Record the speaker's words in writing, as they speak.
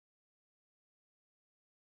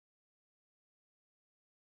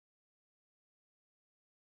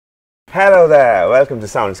Hello there, welcome to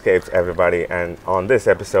Soundscapes everybody, and on this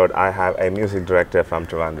episode I have a music director from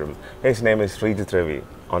Trivandrum. His name is Sreejith Ravi.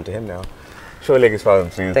 On to him now. Show like his father,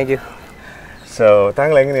 Sreejith. Thank you. So,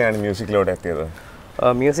 thank you music load at the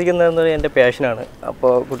music is my passion. I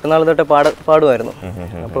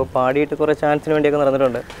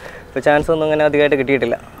chance on the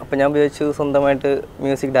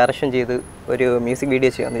music direction music video. Music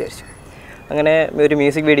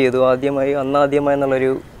video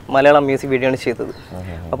Malayalam music video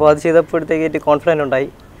confident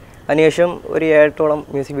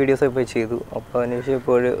music videos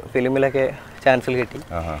film chance film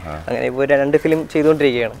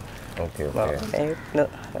Okay.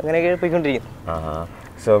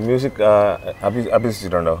 So music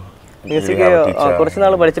music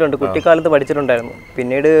കുറച്ചുനാൾ പഠിച്ചിട്ടുണ്ട് കുട്ടിക്കാലത്ത് പഠിച്ചിട്ടുണ്ടായിരുന്നു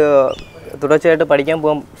പിന്നീട് തുടർച്ചയായിട്ട് പഠിക്കാൻ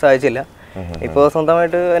പോകാൻ സാധിച്ചില്ല ഇപ്പോൾ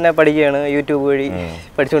സ്വന്തമായിട്ട് എന്നെ പഠിക്കുകയാണ് യൂട്യൂബ് വഴി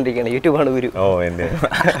പഠിച്ചുകൊണ്ടിരിക്കുകയാണ് യൂട്യൂബാണ് ഗുരു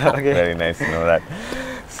Very nice to know that.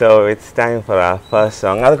 So it's time for our first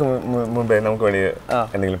song. അതൊക്കെ മുമ്പേ നമുക്ക് വേണ്ടി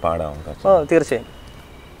എന്തെങ്കിലും പാടാം തീർച്ചയായും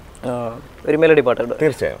ഒരു മെലഡി പാട്ടുണ്ട്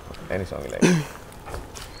തീർച്ചയായും any song you like.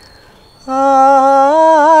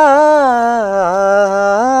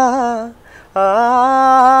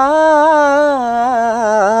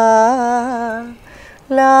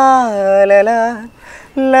 La la la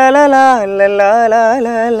la la la la la la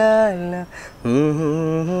la la la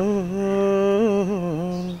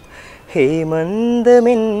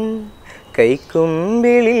ഹേമന്തമിൻ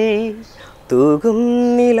കൈക്കുമ്പിളിൽ തൂകും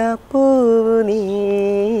നിലാപ്പൂവ് നീ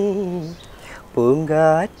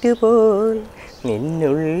പൂങ്കാറ്റുപോൽ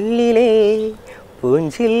നിന്നുള്ളിലെ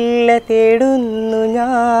പൂഞ്ചില്ല തേടുന്നു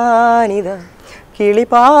ഞാനിതാ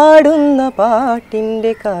കിളിപാടുന്ന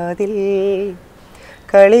പാട്ടിൻ്റെ കാതിൽ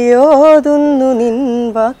കളിയോതുന്നു നിൻ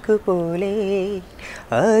വാക്കുപോലെ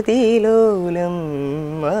അതിലോലം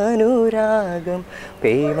അനുരാഗം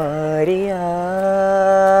പേമാരിയാ.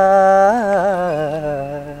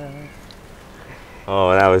 Oh,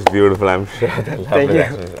 that was beautiful. I'm sure they loved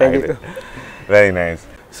it. Thank you. Very nice.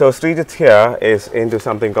 So Sreejith here is into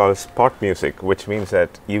something called spot music, which means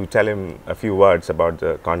that you tell him a few words about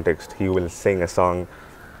the context. He will sing a song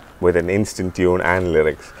with an instant tune and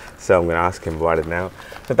lyrics. So I'm going to ask him about it now.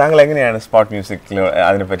 So താങ്കൾ എങ്ങനെയാണ് spot music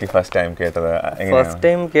അതിനെപ്പറ്റി first time കേട്ടത്? First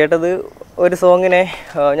time കേട്ടത് ഒരു സോങ്ങിനെ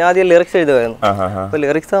ഞാൻ ആദ്യം lyrics എഴുതുമായിരുന്നു. അപ്പോൾ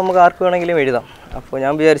lyrics നമുക്ക് ആർക്ക് വേണമെങ്കിലും എഴുതാം. അപ്പോൾ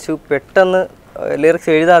ഞാൻ വിചാരിച്ചു പെട്ടെന്ന് ലിറിക്സ്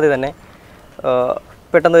എഴുതാതെ തന്നെ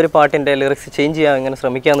പെട്ടെന്ന് ഒരു പാട്ടിൻ്റെ ലിറിക്സ് ചേഞ്ച് ചെയ്യാൻ ഇങ്ങനെ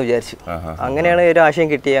ശ്രമിക്കാമെന്ന് വിചാരിച്ചു. അങ്ങനെയാണ് ഒരു ആശയം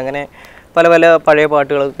കിട്ടി. അങ്ങനെ പല പല പഴയ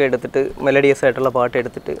പാട്ടുകളൊക്കെ എടുത്തിട്ട് മെലഡിയസ് ആയിട്ടുള്ള പാട്ട്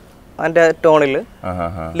എടുത്തിട്ട് അതിൻ്റെ ടോണിൽ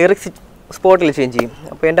ലിറിക്സ് സ്പോട്ടിൽ ചേഞ്ച് ചെയ്യും.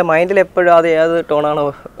 അപ്പോൾ എൻ്റെ മൈൻഡിൽ എപ്പോഴും അത് ഏത് ടോണാണോ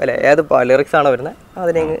അല്ല ഏത് ലിറിക്സ് ആണോ വരുന്നത്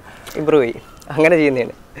അതിനെ ഇമ്പ്രൂവ് ചെയ്യും. അങ്ങനെ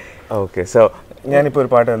ചെയ്യുന്നതാണ്. ഓക്കെ. സോ ഞാനിപ്പോൾ ഒരു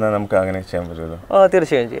പാട്ട് തന്നാൽ നമുക്ക് അങ്ങനെ ചെയ്യാൻ പറ്റുമല്ലോ?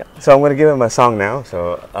 തീർച്ചയായും ചെയ്യാം. So I'm going to give him a song now. So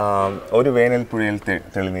ഒരു വേനൽ പുഴയിൽ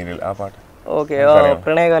തെളിനീരിൽ ആ പാട്ട്. ഓക്കെ.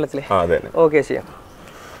 പ്രണയകാലത്തിലെ ഓക്കെ ചെയ്യാം.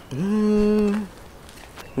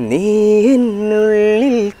 നീ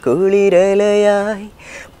എന്നുള്ളിൽ കുളിരലയായി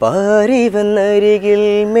പാറി വന്നരികിൽ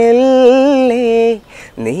മെല്ലെ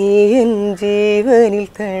നീ എൻ ജീവനിൽ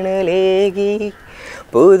തണലേകി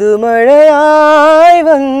പുതുമഴയായി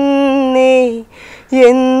വന്നേ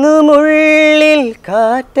എന്നുമുള്ളിൽ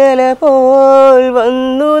കാറ്റല പോൽ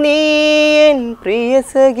വന്നു നീ എൻ പ്രിയ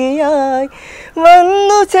സഖിയായി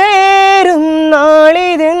വന്നു ചേരും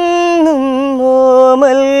നാളിതെന്നും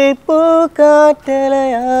ഓമൽ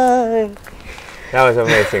പൂക്കാറ്റലയായി. That was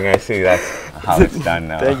amazing. I see that's how it's done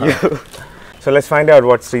now. Thank you. So let's find out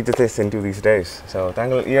what Sreejith is into these days. So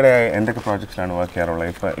താങ്കൾ ഈയിടെ എന്തൊക്കെ പ്രോജക്ട്സിലാണ് വർക്ക് ചെയ്യാറുള്ളത്?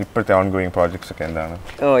 ഇപ്പോഴത്തെ ഓൺഗോയിങ് പ്രോജക്ട്സ് ഒക്കെ എന്താണ്?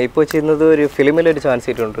 ഇപ്പോൾ ചെയ്യുന്നത് ഒരു ഫിലിമിലൊരു ചാൻസ്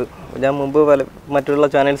കിട്ടിയിട്ടുണ്ട്. ഞാൻ മുമ്പ് മറ്റുള്ള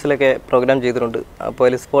ചാനൽസിലൊക്കെ പ്രോഗ്രാം ചെയ്തിട്ടുണ്ട്. അപ്പോൾ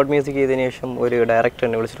അതിൽ സ്പോട്ട് മ്യൂസിക് ചെയ്തതിന് ശേഷം ഒരു ഡയറക്ടർ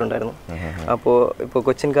എന്നെ വിളിച്ചിട്ടുണ്ടായിരുന്നു. അപ്പോൾ ഇപ്പോൾ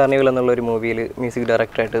കൊച്ചിൻ കാർണിവൽ എന്നുള്ള ഒരു മൂവിയിൽ മ്യൂസിക്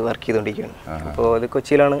ഡയറക്ടറായിട്ട് വർക്ക് ചെയ്തുകൊണ്ടിരിക്കുകയാണ്. അപ്പോൾ അത്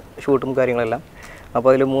കൊച്ചിയിലാണ് ഷൂട്ടും കാര്യങ്ങളെല്ലാം. അപ്പോൾ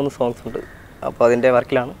അതിൽ 3 സോങ്സ് ഉണ്ട്. അപ്പോൾ അതിൻ്റെ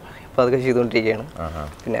വർക്കിലാണ് അപ്പോൾ അതൊക്കെ ചെയ്തുകൊണ്ടിരിക്കുകയാണ്.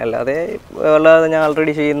 പിന്നെ അല്ലാതെ ഞാൻ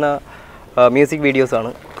ഓൾറെഡി ചെയ്യുന്ന മ്യൂസിക് വീഡിയോസാണ്.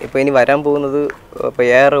 ഇപ്പോൾ ഇനി വരാൻ പോകുന്നത് ഇപ്പോൾ എ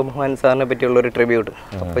ആർ റഹ്മാൻ സാറിനെ പറ്റിയുള്ളൊരു ട്രിബ്യൂട്ട്.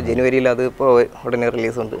 അപ്പോൾ ജനുവരിയിൽ അത് ഇപ്പോൾ ഉടനെ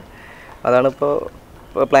റിലീസുണ്ട്. അതാണിപ്പോൾ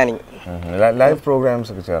പ്ലാനിങ്. ലൈവ് പ്രോഗ്രാംസ്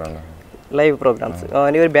ഒക്കെ ചെയ്യാറുണ്ട്? ലൈവ് പ്രോഗ്രാംസ്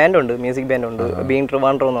ഇനി ഒരു ബാൻഡുണ്ട്, മ്യൂസിക് ബാൻഡുണ്ട്, ബീങ്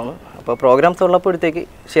ട്രിവാൻഡ്രം എന്നാണ്. അപ്പോൾ പ്രോഗ്രാംസ് ഉള്ളപ്പോഴത്തേക്ക്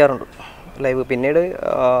ചെയ്യാറുണ്ട് ലൈവ്. പിന്നീട്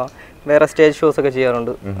വേറെ സ്റ്റേജ് ഷോസ് ഒക്കെ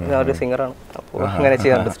ചെയ്യാറുണ്ട്. ഞാനൊരു സിംഗറാണ്. അപ്പോൾ അങ്ങനെ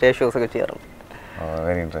ചെയ്യാറുണ്ട്, സ്റ്റേജ് ഷോസ് ഒക്കെ ചെയ്യാറുണ്ട്.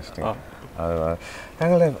 Very interesting.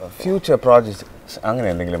 താങ്കളുടെ ഫ്യൂച്ചർ പ്രോജക്ട്സ് അങ്ങനെ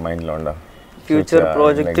എന്തെങ്കിലും മൈൻഡിലുണ്ടോ? ഫ്യൂച്ചർ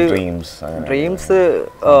പ്രോജക്റ്റ് ഡ്രീംസ്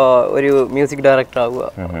ഒരു മ്യൂസിക് ഡയറക്ടർ ആവുക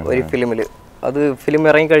ഒരു ഫിലിമിൽ. അത് ഫിലിം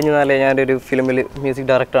ഇറങ്ങിക്കഴിഞ്ഞാലേ ഞാനൊരു ഫിലിമിൽ മ്യൂസിക്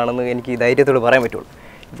ഡയറക്ടറാണെന്ന് എനിക്ക് ധൈര്യത്തോട് പറയാൻ പറ്റുള്ളൂ.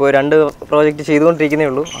 ഇപ്പോൾ 2 പ്രോജക്റ്റ് ചെയ്തുകൊണ്ടിരിക്കുന്നേ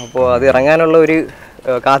ഉള്ളൂ. അപ്പോൾ അത് ഇറങ്ങാനുള്ള ഒരു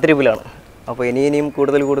കാത്തിരിപ്പിലാണ്. അപ്പോൾ ഇനിയും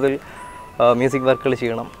കൂടുതൽ മ്യൂസിക് വർക്കുകൾ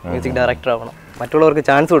ചെയ്യണം, മ്യൂസിക് ഡയറക്ടർ ആവണം, മറ്റുള്ളവർക്ക്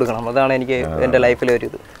ചാൻസ് കൊടുക്കണം. അതാണ് എനിക്ക് എൻ്റെ ലൈഫിലെ ഒരു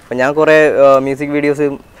ഇത്. അപ്പോൾ ഞാൻ കുറേ മ്യൂസിക് വീഡിയോസ്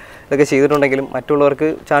ഇതൊക്കെ ചെയ്തിട്ടുണ്ടെങ്കിലും മറ്റുള്ളവർക്ക്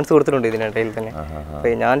ചാൻസ് കൊടുത്തിട്ടുണ്ട് ഇതിനിടയിൽ തന്നെ. അപ്പോൾ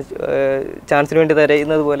ഞാൻ ചാൻസിന് വേണ്ടി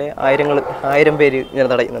തരുന്നത് പോലെ 1000 പേര് ഞാൻ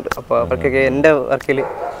തടയുന്നുണ്ട്. അപ്പോൾ അവർക്കൊക്കെ എൻ്റെ വർക്കിൽ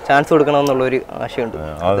chance കൊടുക്കണമെന്നുള്ളൊരു ആശയമുണ്ട്.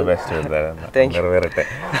 Thank you.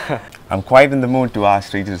 I'm quite in the mood to ask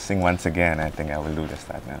Sreejith to sing once again. I think I will do just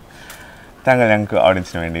that now. താങ്കൾ ഞങ്ങൾക്ക്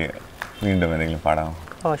ഓഡിയൻസിന് വേണ്ടി വീണ്ടും എന്തെങ്കിലും പാടാം?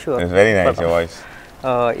 Sure. It's very nice your voice.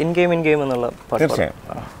 In game എന്നുള്ള പാട്ട്. തീർച്ചയായും.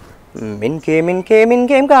 in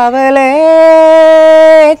game కావాలే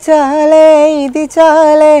చాలే ఇది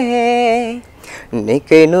చాలే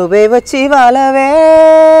నీకై నువ్వే వచ్చి వాళ్ళవే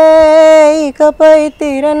ఇకపై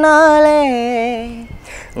తీరనాలే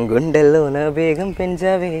గుండెల్లోన వేగం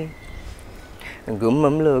పెంచవే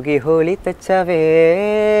గుమ్మంలోకి హోలీ తెచ్చావే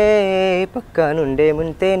పక్కా నుండే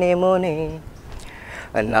ముంతేనేమోనే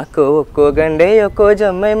నాకు ఒక్కో గండే ఒక్కో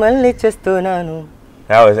జమ్మై మళ్ళీ చేస్తున్నాను.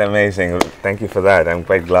 That was amazing. Thank you for that. I'm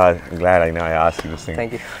quite glad I know I asked you to sing.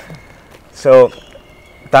 Thank you. So,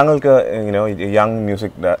 താങ്കൾക്ക് young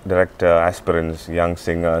music director aspirants, young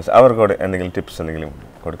singers, അവർക്ക് എന്തെങ്കിലും ടിപ്സ് എന്തെങ്കിലും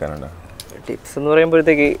കൊടുക്കാനുണ്ടോ? ടിപ്സ് എന്ന്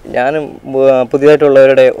പറയുമ്പോഴത്തേക്ക് ഞാൻ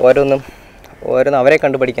പുതിയതായിട്ടുള്ളവരുടെ ഓരോന്നും അവരെ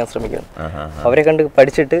കണ്ട് പഠിക്കാൻ ശ്രമിക്കണം. അവരെ കണ്ട്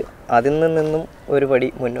പഠിച്ചിട്ട് അതിൽ നിന്നും ഒരു പടി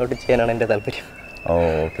മുന്നോട്ട് ചെയ്യാനാണ് എൻ്റെ താല്പര്യം.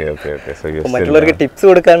 മറ്റുള്ളവർക്ക് ടിപ്സ്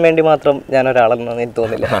കൊടുക്കാൻ വേണ്ടി മാത്രം ഞാൻ ഒരാളെന്ന് എനിക്ക്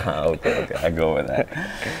തോന്നില്ല.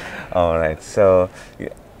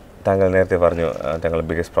 താങ്കൾ നേരത്തെ പറഞ്ഞു താങ്കളുടെ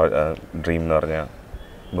ബിഗസ്റ്റ് ഡ്രീം എന്ന് പറഞ്ഞാൽ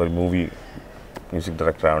ഒരു മൂവി മ്യൂസിക്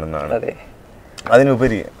ഡയറക്ടർ ആവണമെന്നാണ്. അതെ.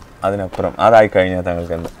 അതിനപ്പുറം അതായി കഴിഞ്ഞാൽ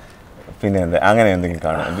താങ്കൾക്ക് എന്താ പിന്നെ എന്താ അങ്ങനെ എന്തെങ്കിലും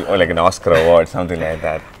കാണും? Like Oscar award something like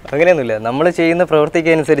that? അങ്ങനെയൊന്നുമില്ല. നമ്മൾ ചെയ്യുന്ന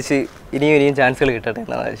പ്രവൃത്തിക്ക് അനുസരിച്ച് ഇനിയും ചാൻസുകൾ കിട്ടട്ടെ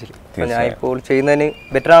എന്നാണ് ശരി. ഞാൻ ഇപ്പോൾ ചെയ്യുന്നതിന്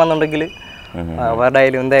ബെറ്റർ ആണെന്നുണ്ടെങ്കിൽ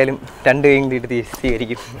അവാർഡായാലും എന്തായാലും 2 കൈയും നീട്ടി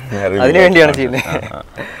സ്വീകരിക്കും. അതിനു വേണ്ടിയാണ് ചെയ്യുന്നത്.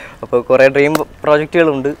 അപ്പോൾ കുറേ ഡ്രീം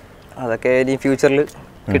പ്രോജക്റ്റുകളുണ്ട്. അതൊക്കെ ഇനി ഫ്യൂച്ചറിൽ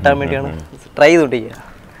കിട്ടാൻ വേണ്ടിയാണ് ട്രൈ ചെയ്തുകൊണ്ടിരിക്കുക.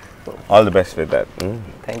 All the best with that.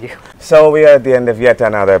 Thank you. So we are at the end of yet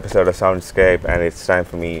another episode of Soundscape, and it's time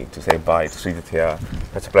for me to say bye. It's Sreejith here.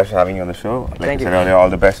 It's a pleasure having you on the show. Like I said earlier,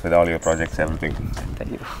 all the best with all your projects, everything.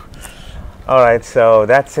 Thank you. All right, so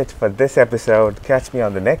that's it for this episode. Catch me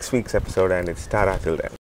on the next week's episode, and it's Tara till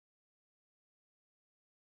then.